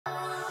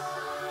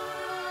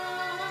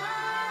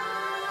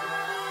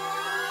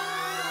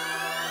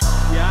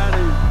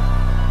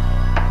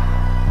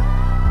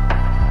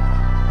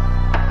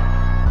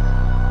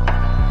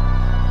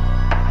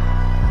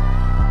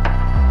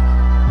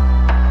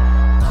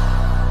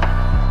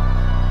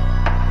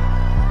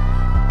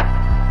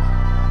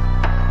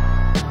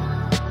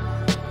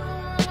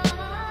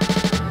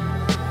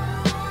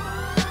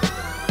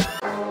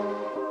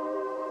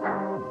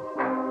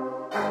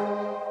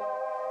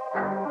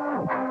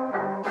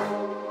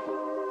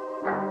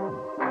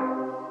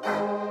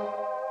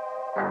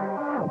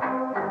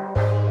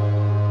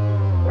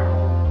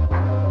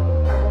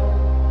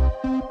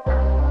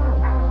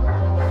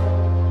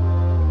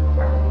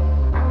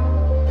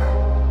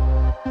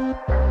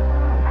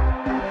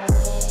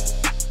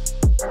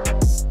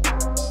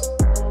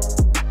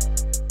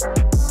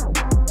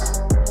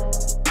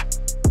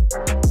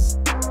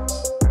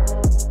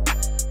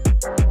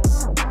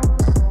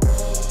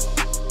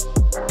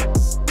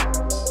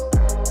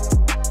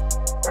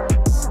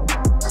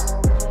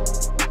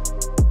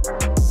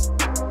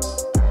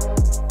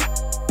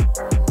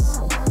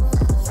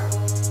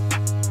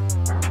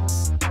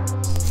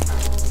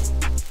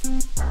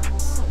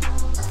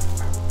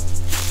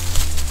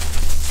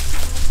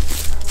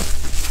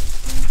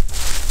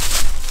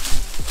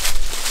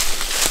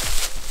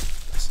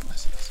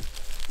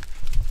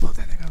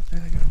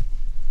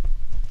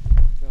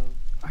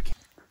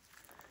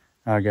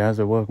Alright guys,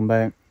 welcome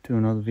back to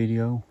another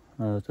video.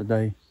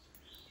 Today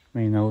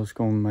me and Noah's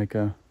gonna make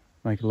a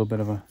little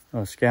bit of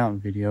a scouting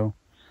video.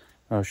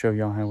 Show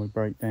y'all how we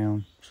break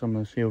down some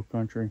of this hill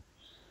country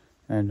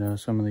and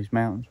some of these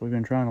mountains. We've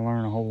been trying to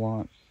learn a whole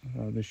lot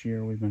this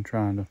year. We've been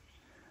trying to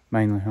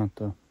mainly hunt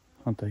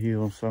the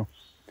hills. So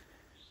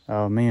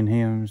me and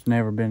him's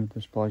never been to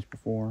this place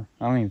before.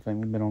 I don't even think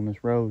we've been on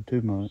this road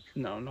too much.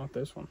 No, not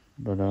this one.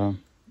 But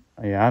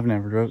yeah, I've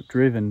never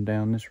driven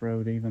down this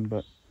road even,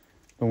 but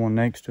the one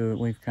next to it,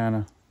 we've kind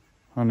of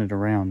hunted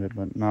around it,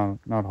 but not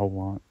a whole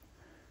lot.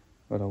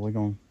 But we're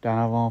gonna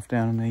dive off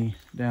down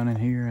in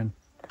here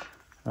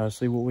and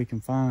see what we can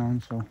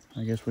find. So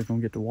I guess we're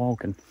gonna get to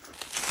walking.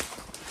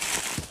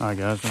 All right,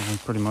 guys, we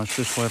pretty much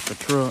just left the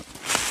truck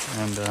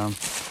and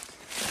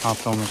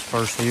hopped on this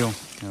first hill.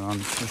 I'm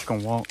just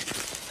gonna walk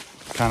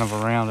kind of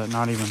around it,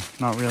 not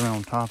really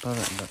on top of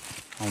it,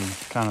 but on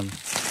kind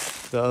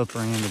of the upper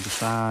end of the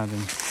side.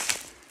 And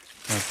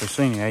if there's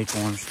any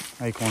acorn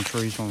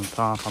trees on the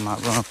top, I might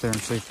run up there and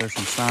see if there's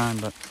some sign,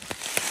 but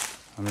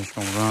I'm just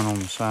gonna run on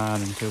the side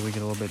until we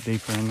get a little bit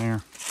deeper in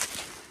there.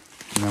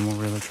 And then we'll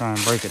really try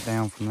and break it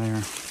down from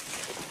there.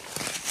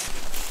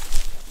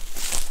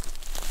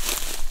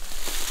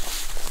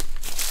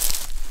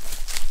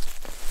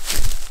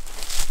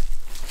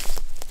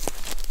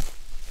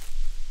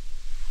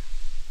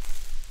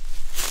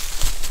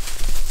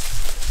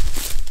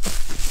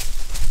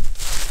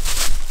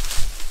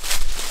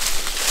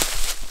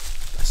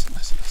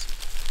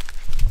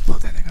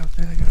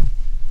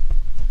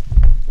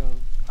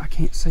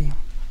 See them.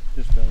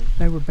 Just those.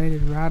 They were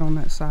bedded right on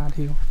that side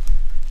hill.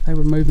 They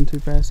were moving too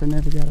fast. They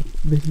never got a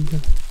video.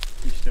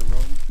 You still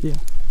rolling? Yeah.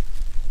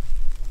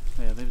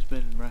 Yeah, they was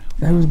bedded right.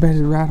 They was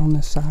bedded right on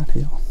this side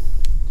hill.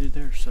 Dude,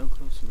 they're so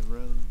close to the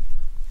road.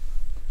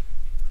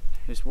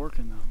 It's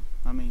working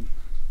though. I mean,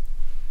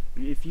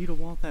 if you'd have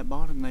walked that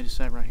bottom, they'd have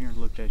sat right here and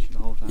looked at you the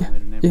whole time. Yeah. They'd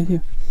have never. Yeah.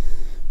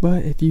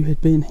 But if you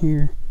had been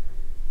here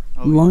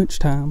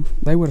lunchtime,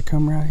 they would have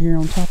come right here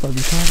on top of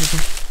you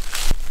probably.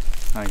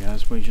 Alright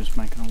guys, we're just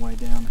making our way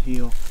down the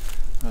hill.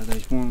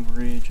 There's one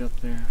ridge up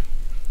there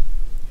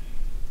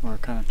where I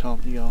kind of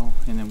talked to y'all,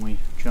 and then we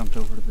jumped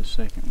over to the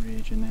second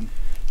ridge, and then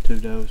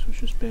two does was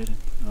just bedded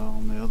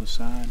on the other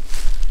side,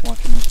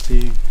 watching this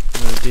big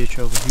ditch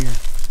over here.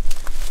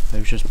 They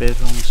was just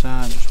bedded on the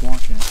side, just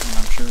watching it, and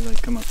I'm sure they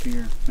come up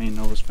here. Me and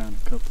Noah's found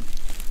a couple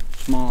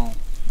small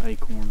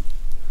acorn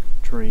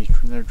trees.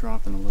 They're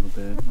dropping a little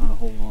bit, not a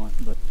whole lot,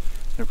 but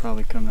they're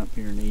probably coming up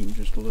here and eating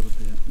just a little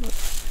bit. But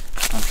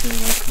I'm sure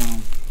they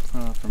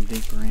come from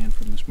deeper in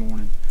from this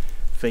morning,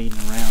 feeding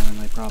around, and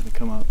they probably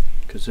come up,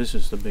 because this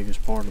is the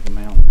biggest part of the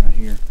mountain right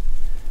here,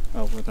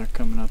 where they're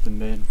coming up in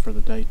bed for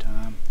the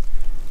daytime.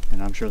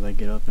 And I'm sure they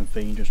get up and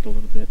feed just a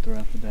little bit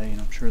throughout the day,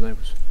 and I'm sure they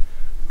was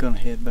going to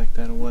head back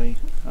that way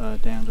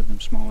down to them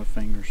smaller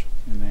fingers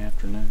in the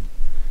afternoon.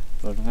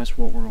 But that's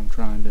what we're going to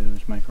try and do,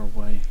 is make our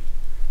way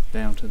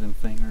down to them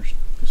fingers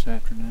this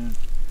afternoon,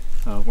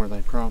 where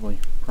they probably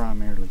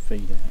primarily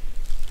feed at.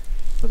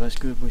 But that's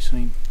good. We've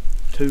seen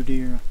two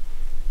deer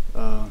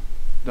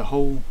the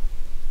whole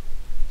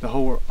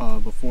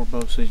before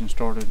bow season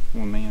started,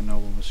 when me and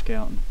Noah was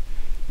scouting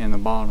in the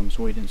bottoms.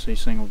 We didn't see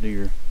single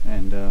deer,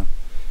 and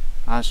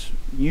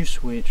you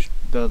switched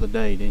the other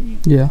day, didn't you?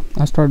 Yeah,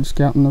 I started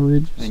scouting the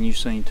ridges. And you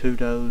seen two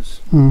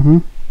does.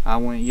 I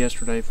went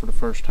yesterday for the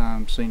first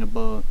time, seen a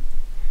buck,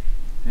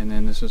 and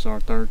then this is our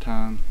third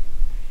time.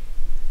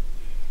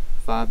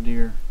 Five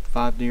deer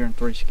and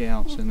 3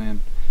 scouts, and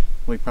then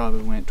we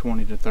probably went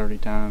 20 to 30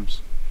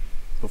 times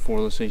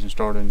before the season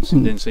started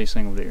and didn't see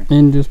single deer.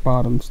 And just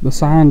bottoms. The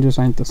sign just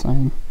ain't the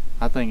same.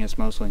 I think it's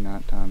mostly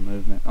nighttime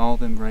movement. All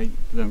them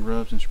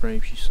rubs and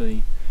scrapes you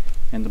see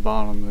in the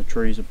bottom, the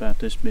trees about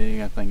this big,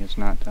 I think it's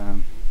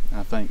nighttime.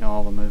 I think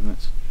all the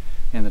movements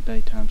in the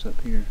daytime's up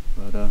here.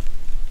 But we're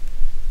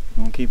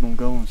gonna keep on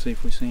going and see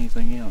if we see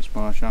anything else,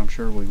 Bosh. I'm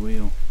sure we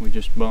will. We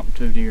just bumped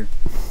 2 deer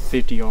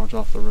 50 yards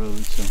off the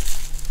road, so.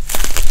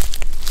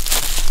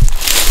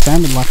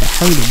 Sounded like a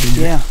herd of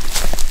deer.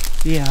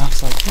 Yeah, I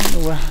was like,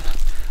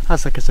 I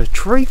was like, it's a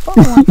tree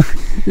falling.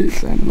 It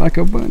sounded like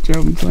a bunch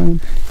of them,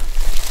 son.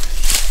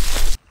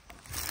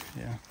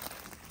 Yeah.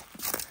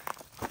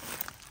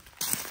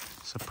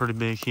 It's a pretty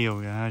big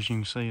hill, guys.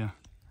 You can see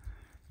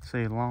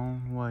a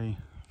long way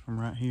from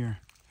right here.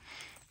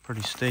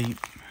 Pretty steep,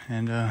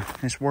 and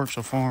it's worked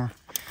so far.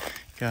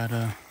 Got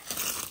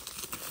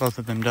both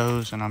of them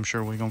does, and I'm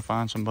sure we're gonna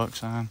find some buck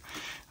sign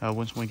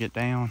once we get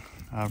down.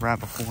 Right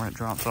before it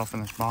drops off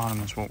in this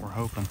bottom is what we're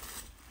hoping.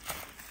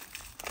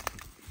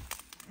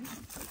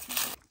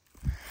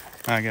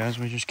 Alright guys,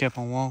 we just kept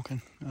on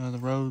walking. The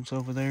road's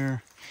over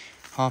there.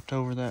 Hopped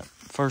over that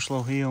first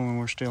little hill, and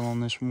we're still on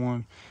this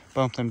one.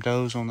 Bumped them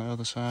does on the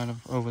other side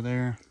of over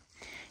there.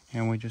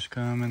 And we just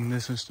come, and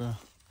this is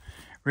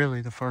really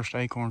the first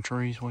acorn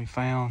trees we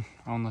found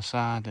on the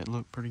side that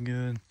look pretty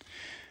good.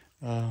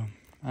 I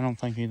don't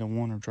think either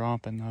one are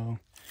dropping though.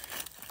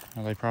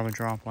 They probably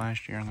dropped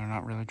last year, and they're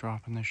not really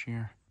dropping this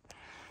year.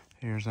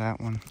 Here's that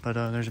one. But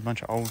there's a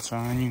bunch of old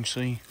sign. You can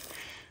see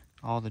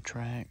all the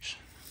tracks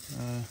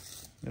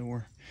that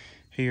were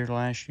here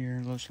last year.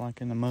 It looks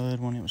like in the mud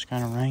when it was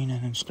kind of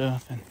raining and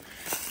stuff. And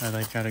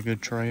they've got a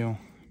good trail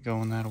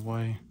going that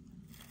way.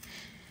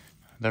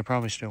 They're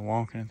probably still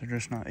walking it. They're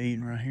just not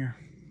eating right here.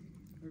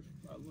 There's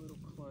a little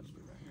cluster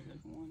right here.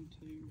 There's 1,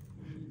 2,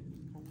 3,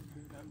 4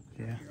 good oaks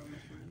Yeah. right here on this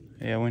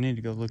ridge. Yeah, we need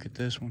to go look at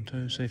this one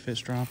too, see if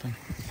it's dropping.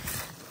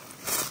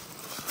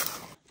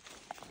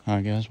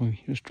 Alright guys,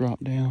 we just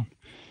dropped down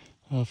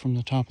from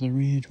the top of the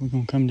ridge. We're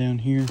gonna come down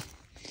here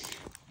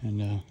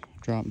and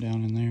drop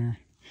down in there.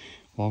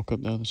 Walk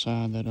up the other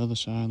side. That other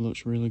side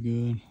looks really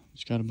good.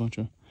 It's got a bunch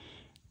of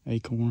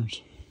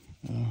acorns,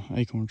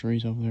 acorn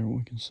trees over there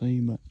we can see,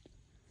 but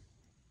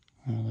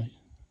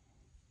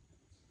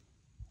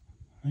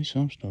there's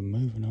some stuff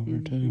moving over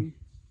there too.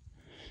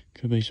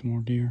 Could be some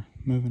more deer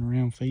moving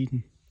around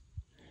feeding,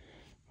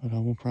 but I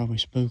will probably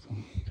spook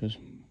them because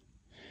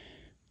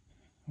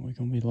we're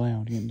gonna be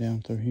loud getting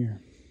down through here.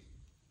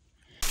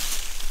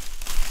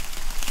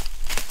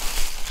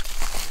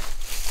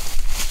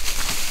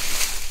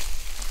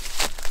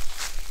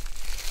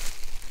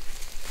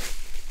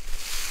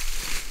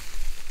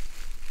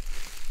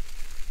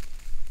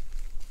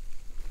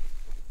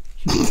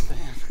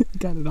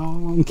 Got it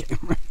all on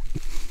camera.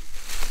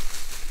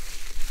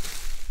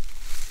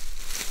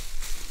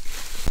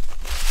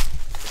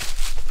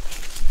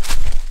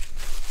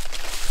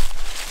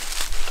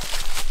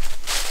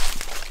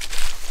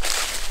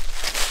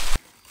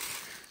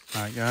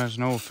 Alright guys,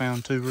 Noah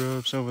found 2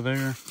 rubs over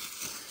there.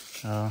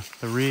 The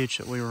ridge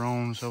that we were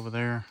on was over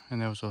there,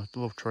 and there was a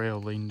little trail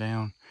leading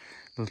down.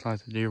 Looked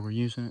like the deer were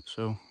using it,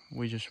 so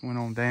we just went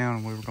on down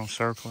and we were going to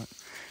circle it.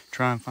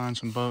 Try and find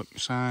some buck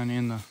sign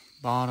in the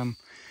bottom.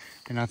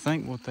 And I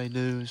think what they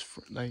do is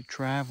they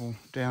travel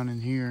down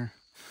in here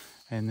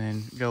and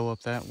then go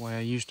up that way.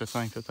 I used to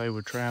think that they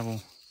would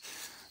travel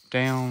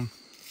down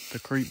the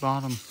creek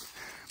bottom,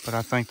 but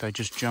I think they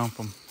just jump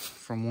them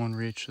from one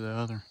ridge to the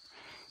other.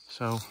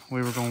 So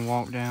we were going to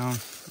walk down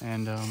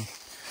and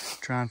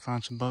try and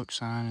find some buck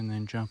sign and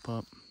then jump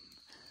up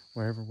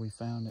wherever we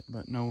found it.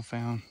 But Noah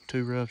found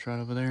 2 rubs right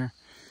over there,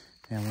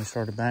 and we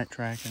started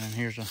backtracking, and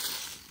here's a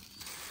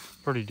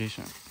pretty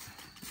decent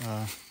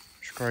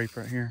scrape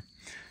right here.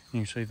 You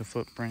can see the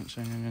footprints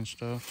in it and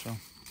stuff, so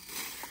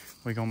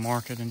we're gonna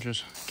mark it and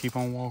just keep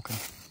on walking.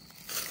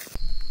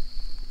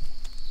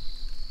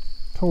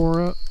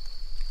 Tore up.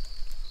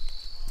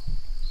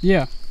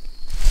 Yeah.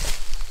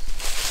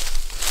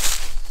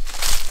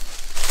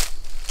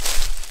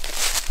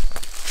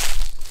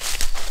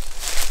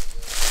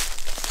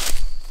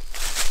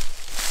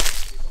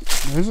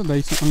 There's a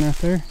decent one right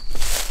there.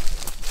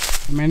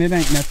 I mean, it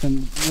ain't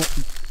nothing.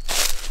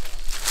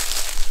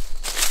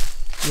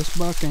 This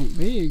buck ain't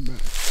big,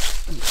 but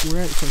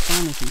we're actually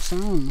finding some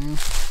sign now.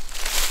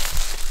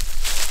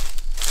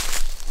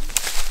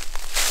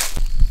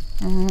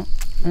 Alright,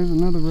 there's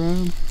another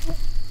road.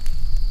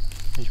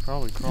 He's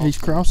probably crossing. He's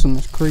crossing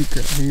this creek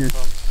right here.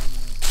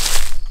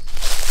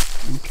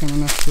 And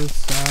coming up this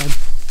side.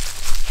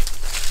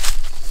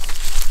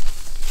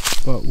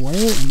 But where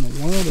in the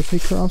world is he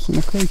crossing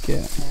the creek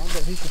at? Oh, I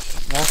bet he's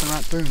just walking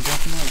right through and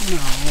jumping up. No,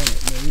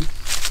 dude.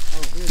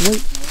 Oh,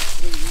 goodness.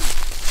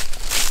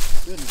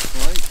 Goodness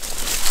gracious.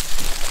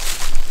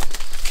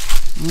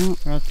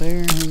 Right there,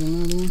 here's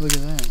another one. Look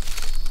at that.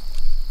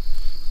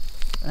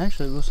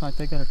 Actually, it looks like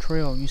they got a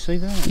trail. You see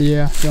that?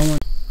 Yeah, going.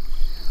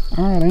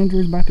 Alright,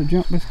 Andrew's about to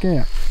jump this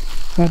gap.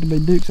 About to be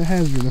Dukes of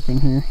Hazzard up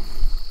in here.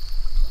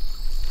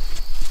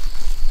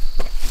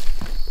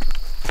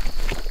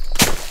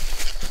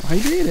 Well,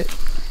 he did it.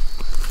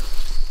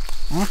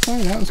 I'll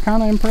say that was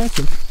kind of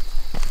impressive.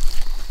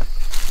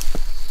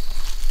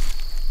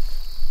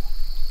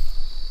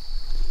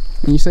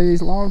 And you see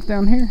these logs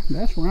down here?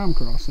 That's where I'm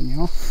crossing,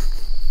 y'all.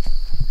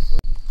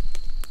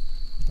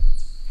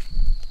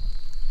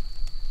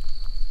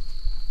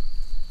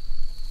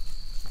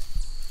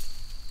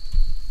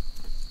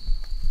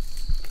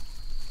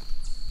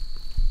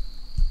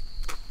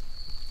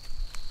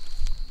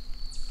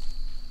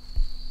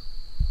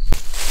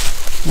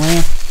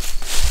 Well,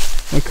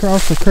 we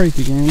crossed the creek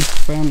again,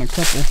 found a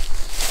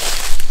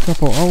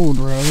couple old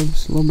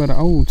roads, a little bit of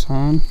old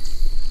sign.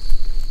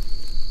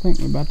 I think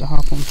we're about to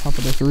hop on top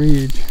of this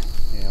ridge.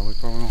 Yeah, we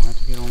probably won't have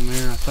to get on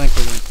there. I think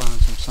we're gonna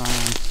find some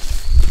sign.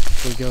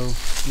 If we go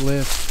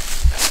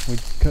left, we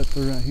cut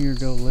through right here,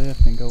 go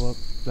left, and go up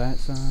that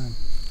sign.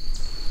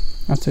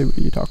 I see what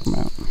you're talking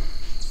about.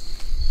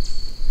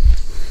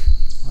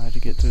 We'll have to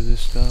get through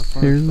this stuff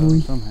first, though,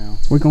 somehow.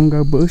 We're gonna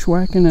go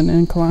bushwhacking and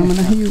then climbing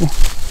a hill.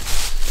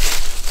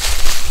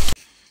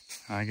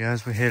 Alright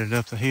guys, we headed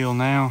up the hill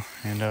now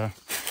and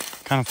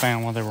kind of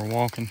found while they were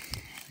walking.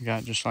 We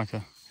got just like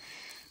a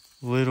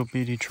little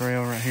bitty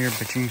trail right here,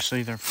 but you can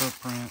see their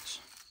footprints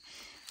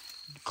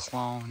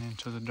clawing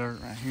into the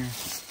dirt right here.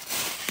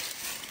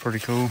 Pretty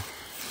cool.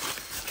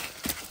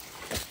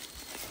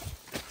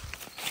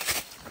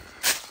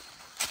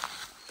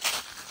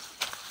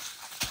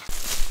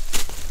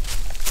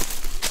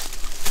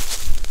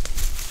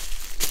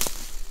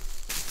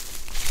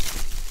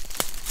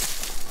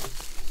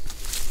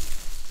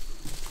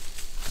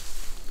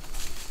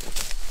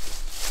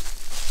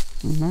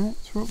 And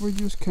that's what we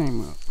just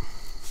came up.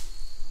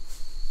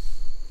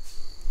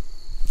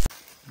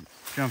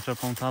 Jumps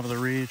up on top of the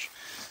ridge.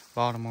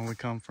 Bottom where we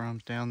come from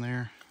is down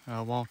there.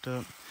 Walked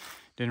up.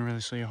 Didn't really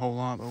see a whole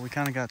lot, but we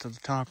kind of got to the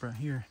top right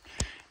here.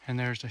 And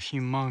there's a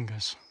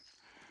humongous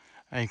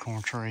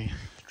acorn tree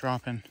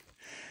dropping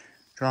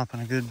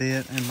a good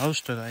bit. And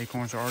most of the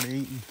acorns are already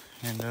eaten.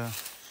 And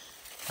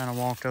kind of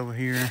walked over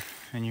here,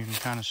 and you can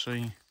kind of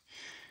see.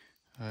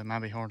 It might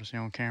be hard to see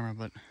on camera,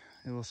 but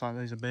it looks like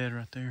there's a bed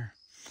right there.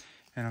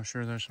 And I'm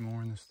sure there's some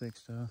more in this thick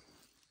stuff.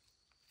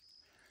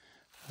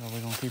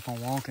 We're going to keep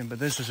on walking, but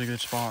this is a good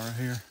spot right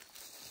here.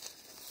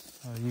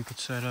 You could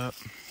set up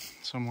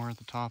somewhere at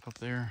the top up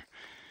there,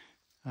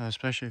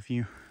 especially if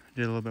you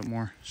did a little bit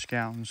more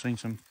scouting, seen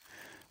some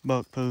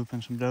buck poop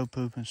and some doe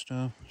poop and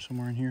stuff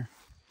somewhere in here.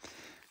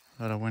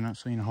 But we're not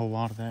seeing a whole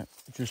lot of that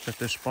just at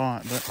this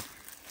spot. But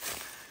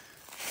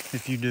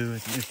if you do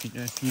it,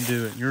 if you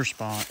do at your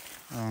spot,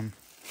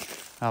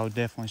 I would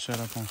definitely set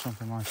up on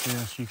something like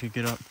this. You could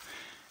get up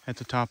at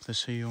the top of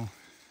this hill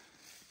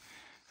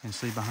and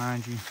see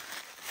behind you,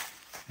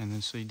 and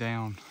then see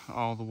down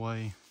all the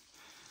way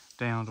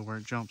down to where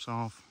it jumps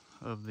off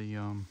of the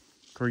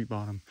creek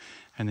bottom,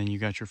 and then you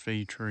got your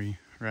feed tree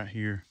right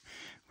here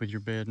with your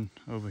bedding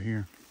over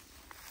here.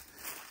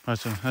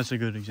 That's a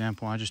good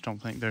example. I just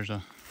don't think there's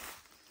a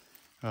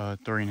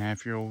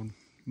 3.5-year-old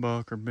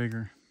buck or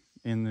bigger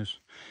in this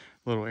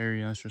little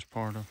area. That's just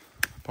part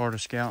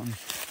of scouting.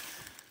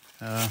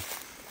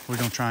 We're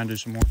gonna try and do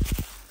some more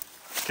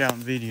scouting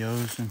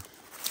videos and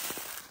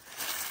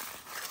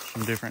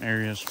some different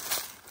areas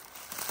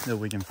that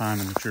we can find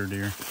a mature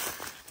deer.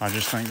 I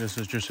just think this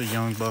is just a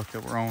young buck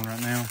that we're on right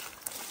now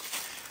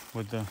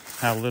with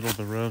how little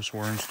the rubs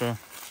were and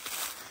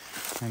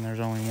stuff. And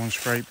there's only one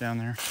scrape down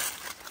there.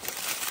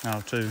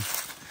 No, two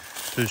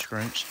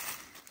scrapes.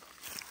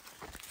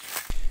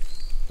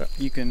 But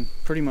you can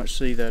pretty much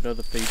see that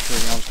other feed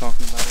tree I was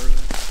talking about earlier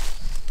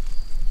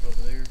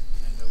over there.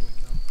 And we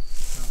come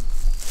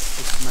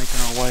just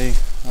making our way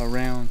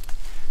around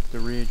the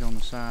ridge on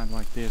the side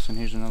like this, and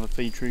here's another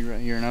feed tree right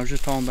here. And I was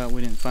just talking about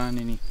we didn't find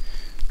any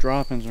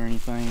droppings or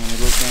anything, and we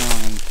looked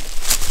down and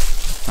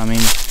I mean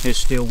it's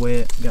still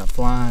wet, got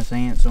flies,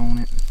 ants on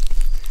it.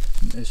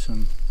 There's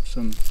some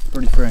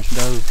pretty fresh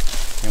doe,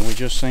 and we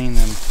just seen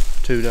them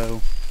 2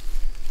 doe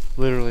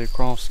literally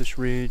across this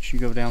ridge. You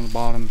go down the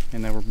bottom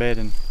and they were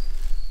bedding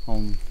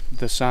on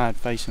the side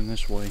facing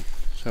this way,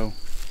 so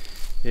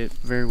it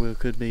very well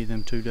could be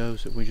them 2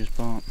 does that we just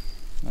bumped.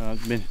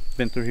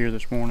 Been through here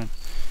this morning,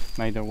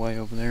 made their way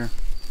over there.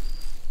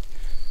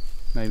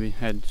 Maybe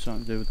had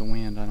something to do with the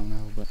wind, I don't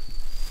know, but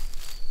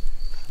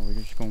we're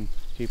just gonna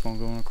keep on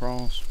going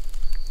across,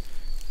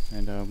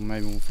 and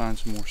maybe we'll find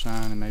some more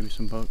sign and maybe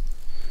some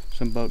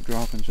buck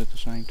droppings at the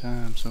same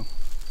time. So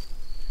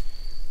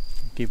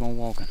keep on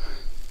walking.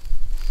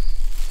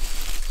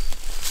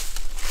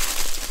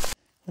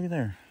 Look at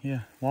there,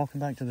 yeah,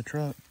 walking back to the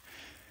truck,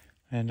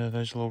 and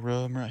there's a little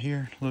rub right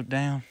here. Look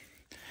down,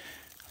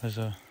 there's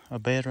a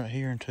bed right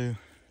here and two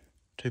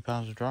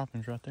piles of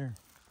droppings right there.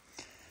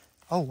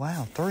 Oh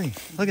wow, 3,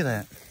 look at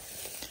that.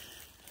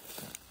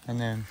 And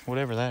then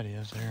whatever that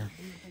is there.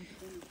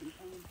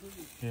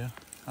 Yeah,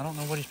 I don't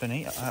know what he's been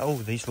eating. Oh,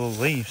 these little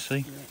leaves,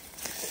 see?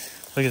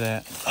 Look at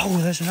that. Oh,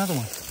 there's another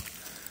one.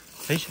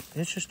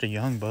 It's just a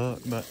young buck,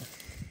 but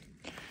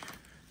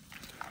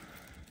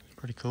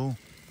pretty cool.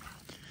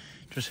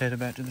 Just headed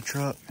back to the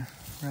truck,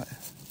 right,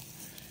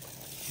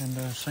 and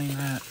seen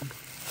that.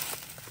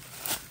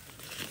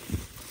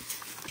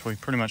 So we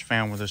pretty much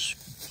found where this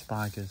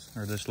spike is,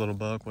 or this little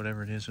buck,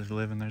 whatever it is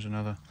living. There's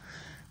another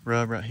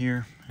rub right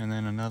here, and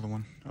then another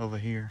one over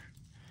here,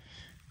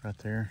 right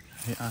there.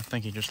 I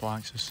think he just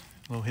likes this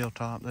little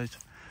hilltop. There's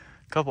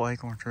a couple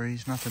acorn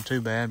trees, nothing too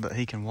bad, but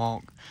he can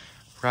walk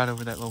right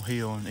over that little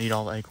hill and eat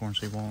all the acorns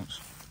he wants.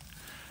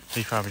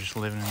 He's probably just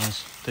living in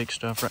this thick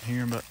stuff right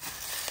here, but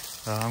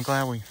I'm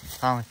glad we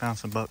finally found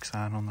some buck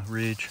sign on the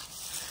ridge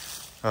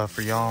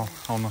for y'all.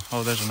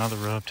 Oh, there's another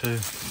rub too,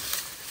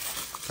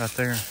 right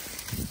there.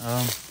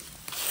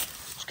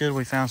 It's good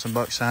we found some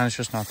buck sign. It's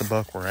just not the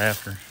buck we're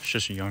after. It's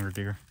just a younger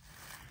deer.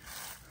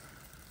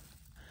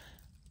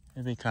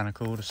 It'd be kind of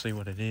cool to see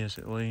what it is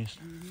at least.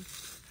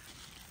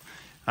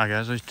 All right,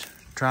 guys, we're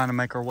trying to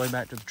make our way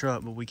back to the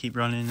truck, but we keep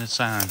running into the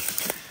sign.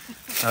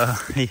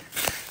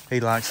 He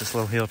likes this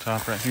little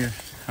hilltop right here.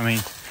 I mean,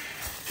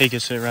 he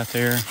could sit right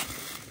there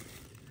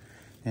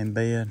in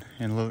bed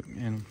and look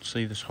and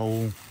see this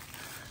whole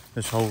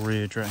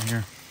ridge right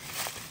here.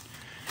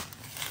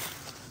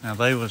 Now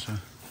they was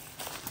a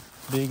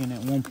digging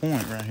at one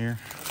point right here.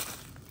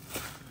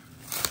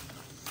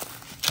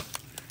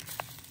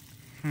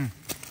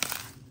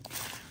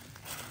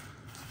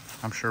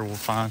 I'm sure we'll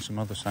find some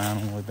other sign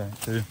on the way back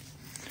too.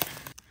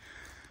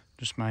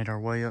 Just made our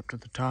way up to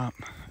the top.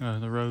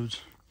 The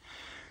road's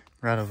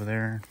right over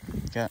there.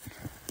 Got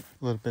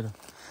a little bit of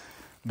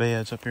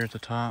beds up here at the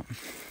top,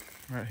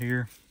 right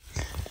here.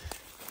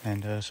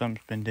 And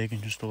something's been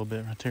digging just a little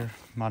bit right there.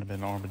 Might have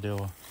been an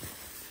armadillo.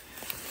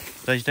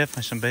 There's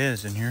definitely some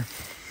beds in here.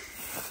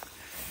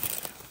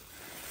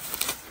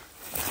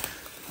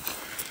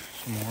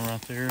 some more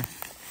right there.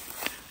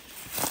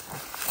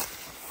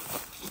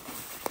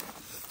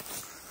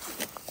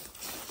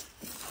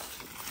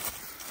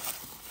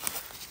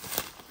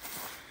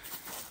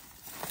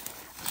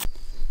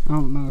 I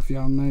don't know if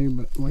y'all knew,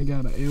 but we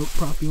got an elk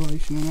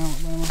population in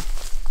Alabama.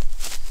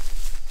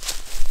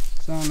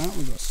 Son, that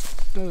was a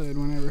stud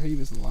whenever he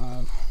was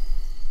alive.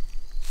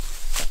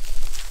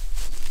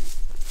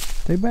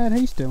 Too bad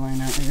he still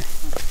ain't out here.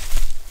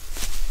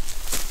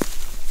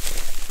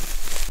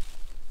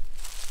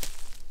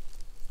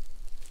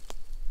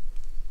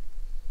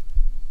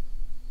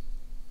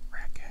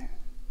 Raccoon.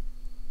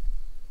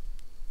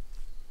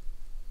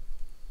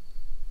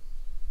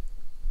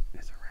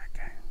 It's a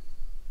raccoon.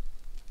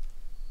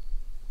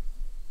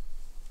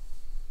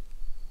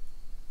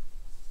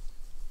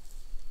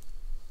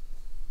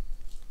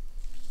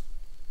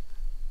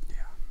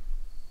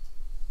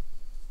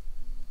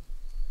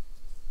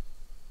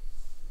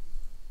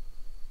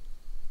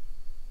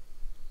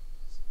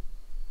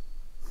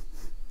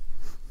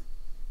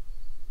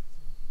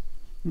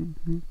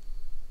 Mm-hmm.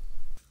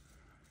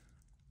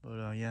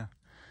 But yeah,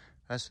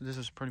 this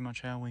is pretty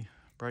much how we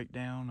break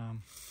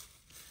down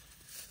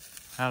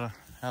how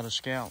to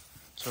scout.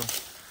 So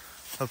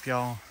hope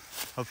y'all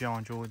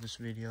enjoyed this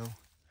video,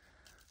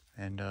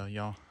 and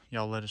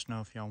y'all let us know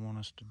if y'all want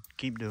us to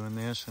keep doing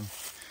this,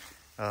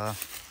 and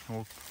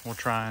we'll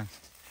try and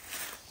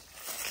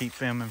keep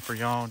filming for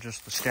y'all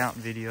just the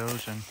scouting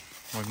videos, and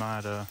we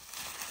might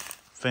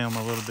film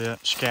a little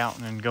bit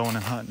scouting and going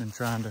and hunting and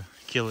trying to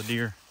kill a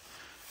deer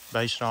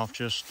based off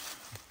just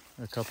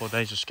a couple of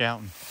days of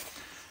scouting.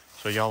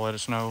 So y'all let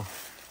us know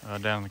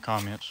down in the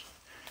comments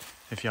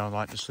if y'all would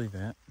like to see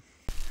that.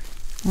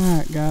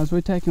 Alright guys,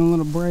 we're taking a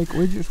little break.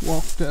 We just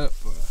walked up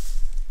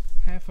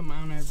half of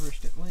Mount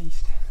Everest at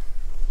least.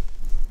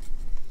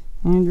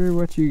 Andrew,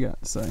 what you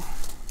got to say?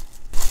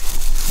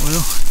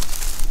 Well,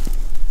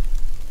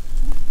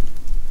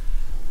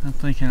 I'm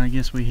thinking I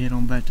guess we head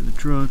on back to the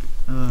truck.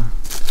 I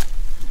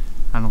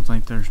don't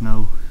think there's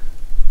no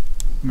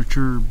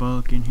mature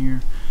buck in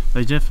here.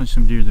 There's definitely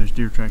some deer. There's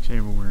deer tracks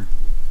everywhere,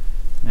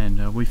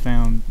 and we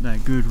found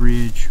that good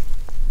ridge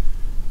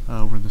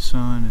where the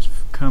sun is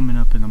coming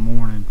up in the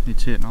morning.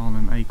 It's hitting all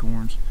them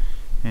acorns,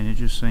 and it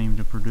just seemed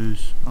to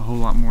produce a whole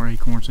lot more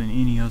acorns than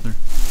any other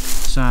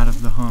side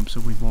of the humps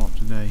that we've walked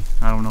today.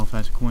 I don't know if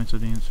that's a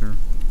coincidence or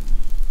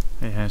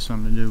it has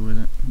something to do with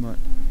it, but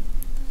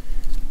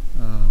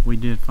we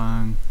did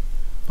find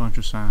a bunch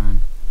of sign,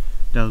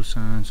 doe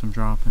signs, some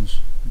droppings,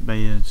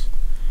 beds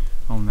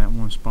on that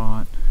one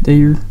spot.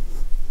 Deer?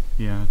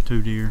 Yeah,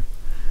 2 deer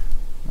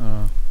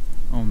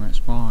on that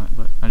spot,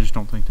 but I just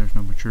don't think there's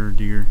no mature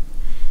deer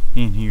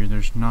in here.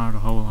 There's not a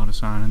whole lot of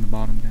sign in the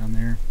bottom down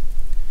there,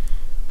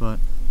 but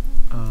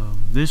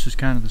this is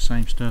kind of the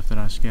same stuff that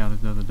I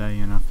scouted the other day,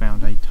 and I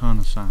found a ton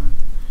of sign.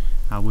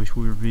 I wish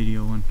we were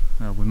videoing.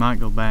 We might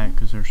go back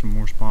because there's some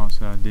more spots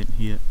that I didn't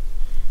hit,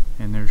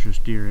 and there's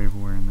just deer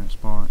everywhere in that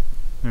spot.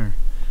 There,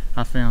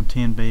 I found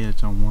 10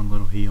 beds on one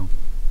little hill.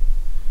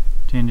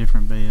 10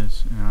 different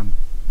beds, and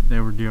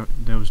there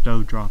was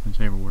doe droppings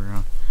everywhere.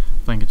 I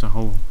think it's a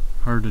whole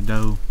herd of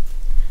doe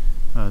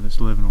that's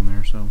living on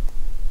there. So,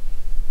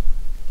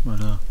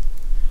 but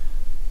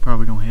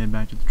probably gonna head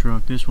back to the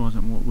truck. This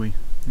wasn't what we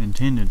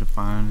intended to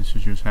find. This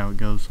is just how it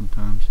goes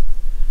sometimes.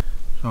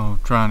 So I'll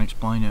try and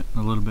explain it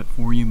a little bit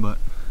for you, but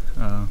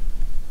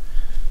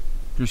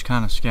just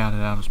kind of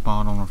scouted out a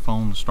spot on our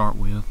phone to start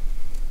with,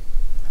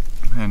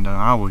 and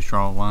I always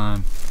draw a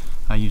line.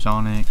 I use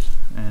Onyx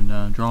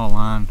and draw a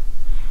line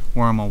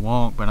where I'm gonna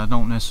walk, but I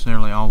don't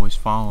necessarily always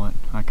follow it.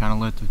 I kind of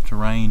let the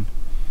terrain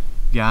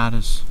guide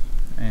us,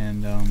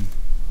 and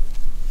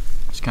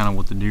it's kind of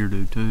what the deer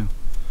do too.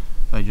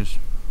 They just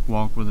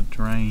walk with the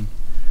terrain,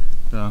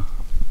 the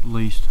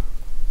least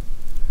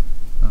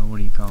what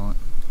do you call it?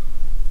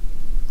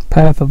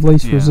 Path of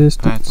least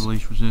resistance. Path of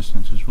least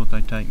resistance is what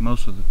they take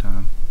most of the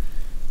time.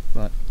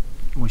 But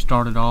we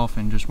started off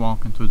and just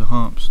walking through the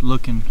humps,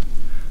 looking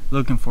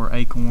for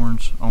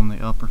acorns on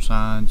the upper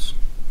sides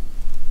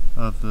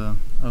of the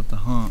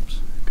humps,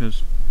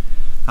 because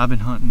I've been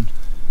hunting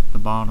the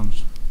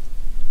bottoms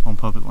on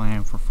public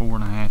land for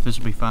 4.5, this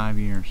will be 5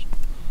 years,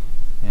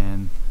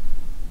 and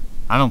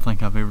I don't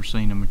think I've ever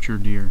seen a mature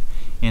deer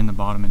in the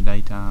bottom in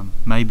daytime.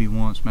 Maybe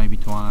once, maybe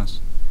twice.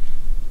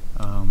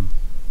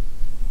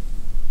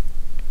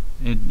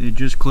 It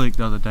just clicked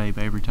the other day,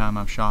 but every time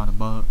I've shot a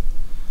buck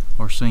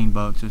or seen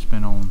bucks, it's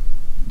been on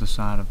the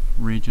side of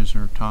ridges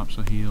or tops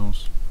of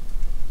hills,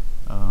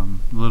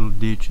 little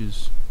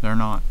ditches. They're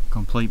not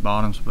complete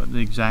bottoms, but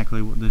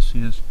exactly what this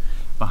is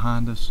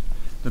behind us.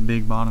 The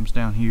big bottoms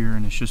down here,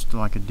 and it's just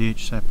like a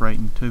ditch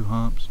separating 2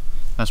 humps.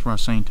 That's where I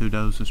seen 2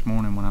 does this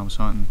morning when I was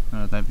hunting.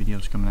 That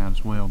video's coming out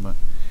as well. But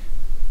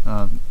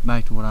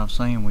back to what I was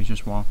saying, we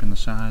just walking the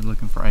side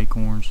looking for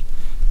acorns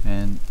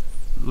and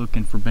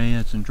looking for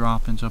beds and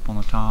droppings up on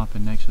the top,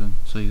 and next to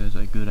see there's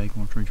a good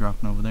acorn tree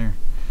dropping over there.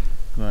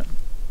 But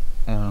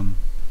and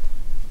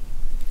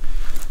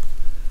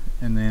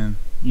then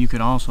you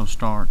could also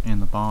start in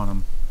the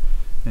bottom,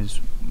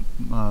 is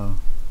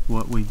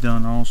what we've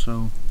done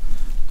also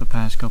the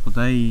past couple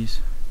days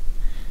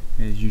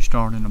is you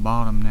start in the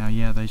bottom. Now,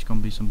 yeah, there's going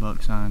to be some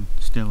buck sign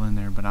still in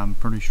there, but I'm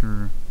pretty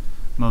sure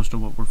most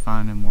of what we're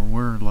finding where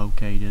we're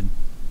located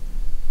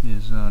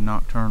is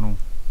nocturnal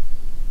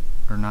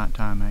or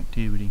nighttime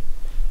activity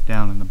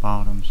down in the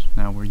bottoms.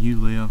 Now, where you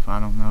live,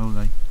 I don't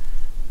know.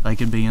 They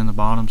could be in the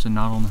bottoms and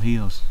not on the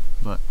hills,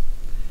 but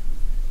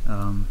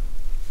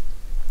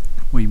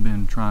we've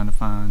been trying to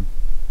find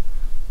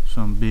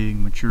some big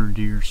mature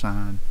deer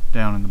sign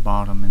down in the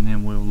bottom, and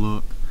then we'll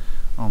look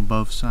on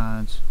both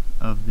sides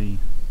of the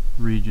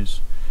ridges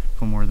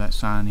from where that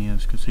sign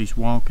is, because he's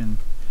walking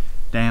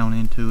down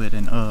into it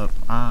and up.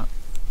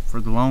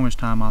 For the longest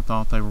time I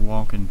thought they were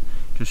walking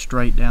just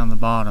straight down the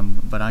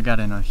bottom, but I got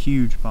in a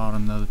huge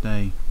bottom the other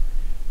day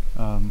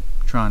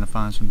trying to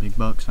find some big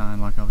buck sign,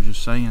 like I was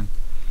just saying,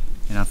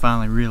 and I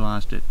finally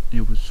realized it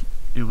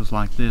was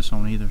like this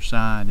on either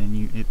side,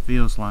 and it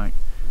feels like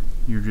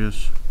you're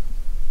just,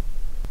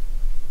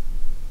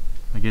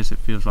 I guess it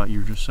feels like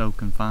you're just so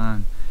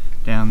confined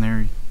down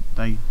there.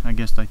 I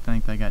guess they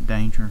think they got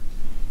danger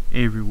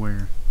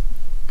everywhere,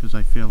 because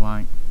they feel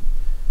like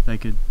they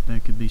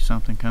could be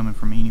something coming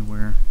from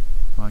anywhere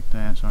like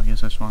that. So I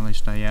guess that's why they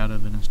stay out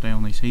of it and stay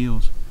on these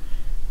hills,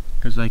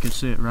 because they could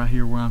sit right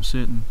here where I'm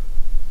sitting,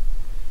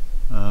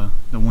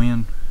 the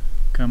wind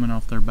coming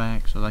off their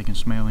back, so they can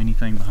smell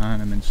anything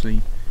behind them and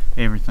see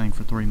everything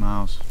for 3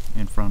 miles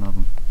in front of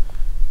them.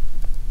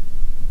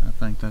 I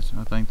think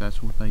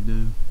that's what they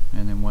do,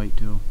 and then wait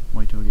till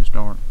it gets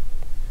dark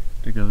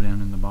to go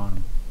down in the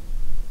bottom.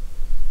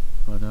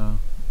 But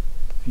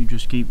if you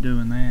just keep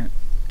doing that,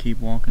 keep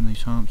walking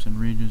these humps and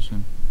ridges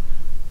and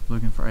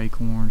looking for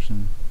acorns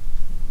and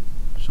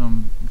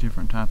some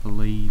different type of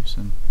leaves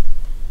and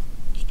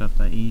stuff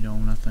they eat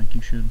on, I think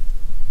you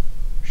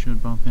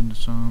should bump into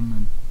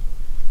some,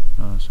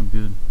 and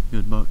some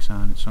good buck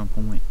sign at some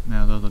point.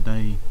 Now, the other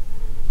day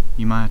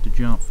you might have to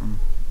jump from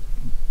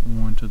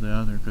one to the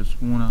other,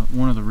 because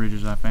one of the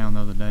ridges I found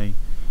the other day,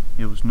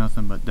 it was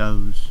nothing but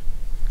does,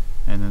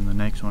 and then the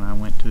next one I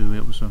went to,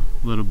 it was a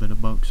little bit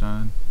of buck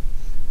sign,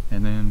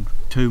 and then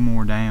 2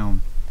 more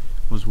down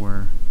was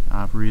where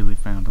I've really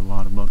found a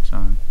lot of buck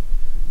sign.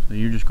 So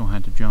you're just gonna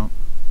have to jump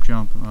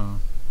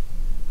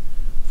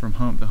from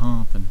hump to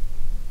hump and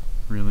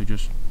really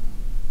just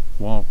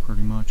walk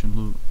pretty much and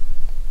look.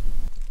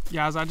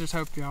 Guys, I just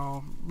hope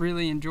y'all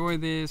really enjoy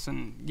this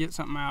and get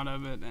something out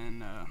of it,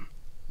 and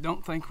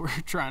don't think we're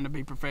trying to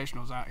be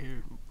professionals out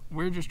here.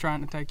 We're just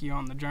trying to take you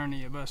on the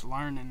journey of us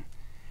learning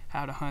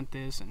how to hunt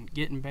this and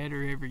getting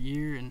better every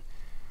year, and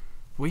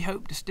we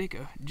hope to stick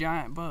a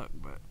giant buck.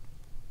 But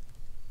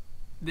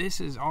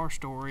this is our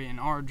story and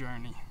our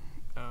journey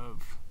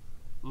of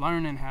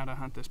learning how to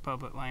hunt this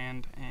public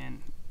land,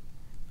 and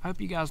I hope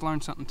you guys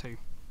learned something too.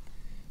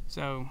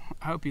 So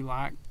I hope you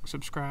like,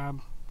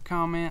 subscribe,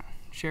 comment,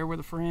 share with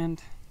a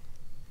friend.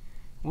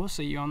 We'll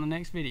see you on the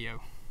next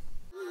video.